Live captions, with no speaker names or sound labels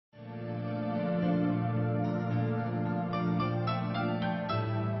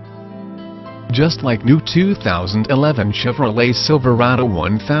Just like new 2011 Chevrolet Silverado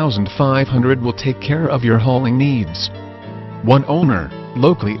 1500 will take care of your hauling needs. One owner,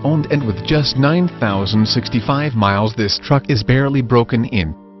 locally owned and with just 9,065 miles, this truck is barely broken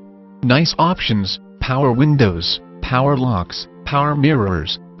in. Nice options: power windows, power locks, power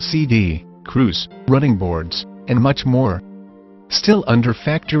mirrors, CD, cruise, running boards, and much more. Still under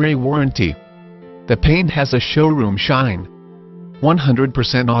factory warranty. The paint has a showroom shine.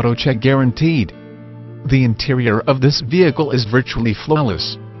 100% AutoCheck guaranteed. The interior of this vehicle is virtually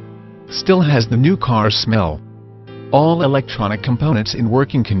flawless. Still has the new car smell. All electronic components in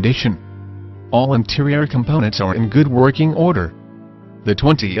working condition. All interior components are in good working order. The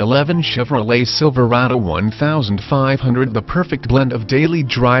 2011 Chevrolet Silverado 1500, the perfect blend of daily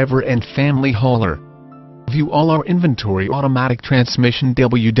driver and family hauler. View all our inventory: automatic transmission,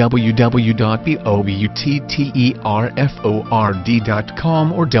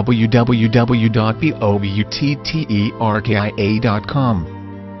 www.bovutterford.com or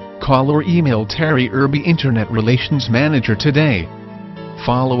www.bovutterkia.com. Call or email Terry Irby, Internet Relations Manager today.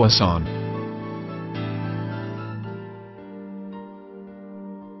 Follow us on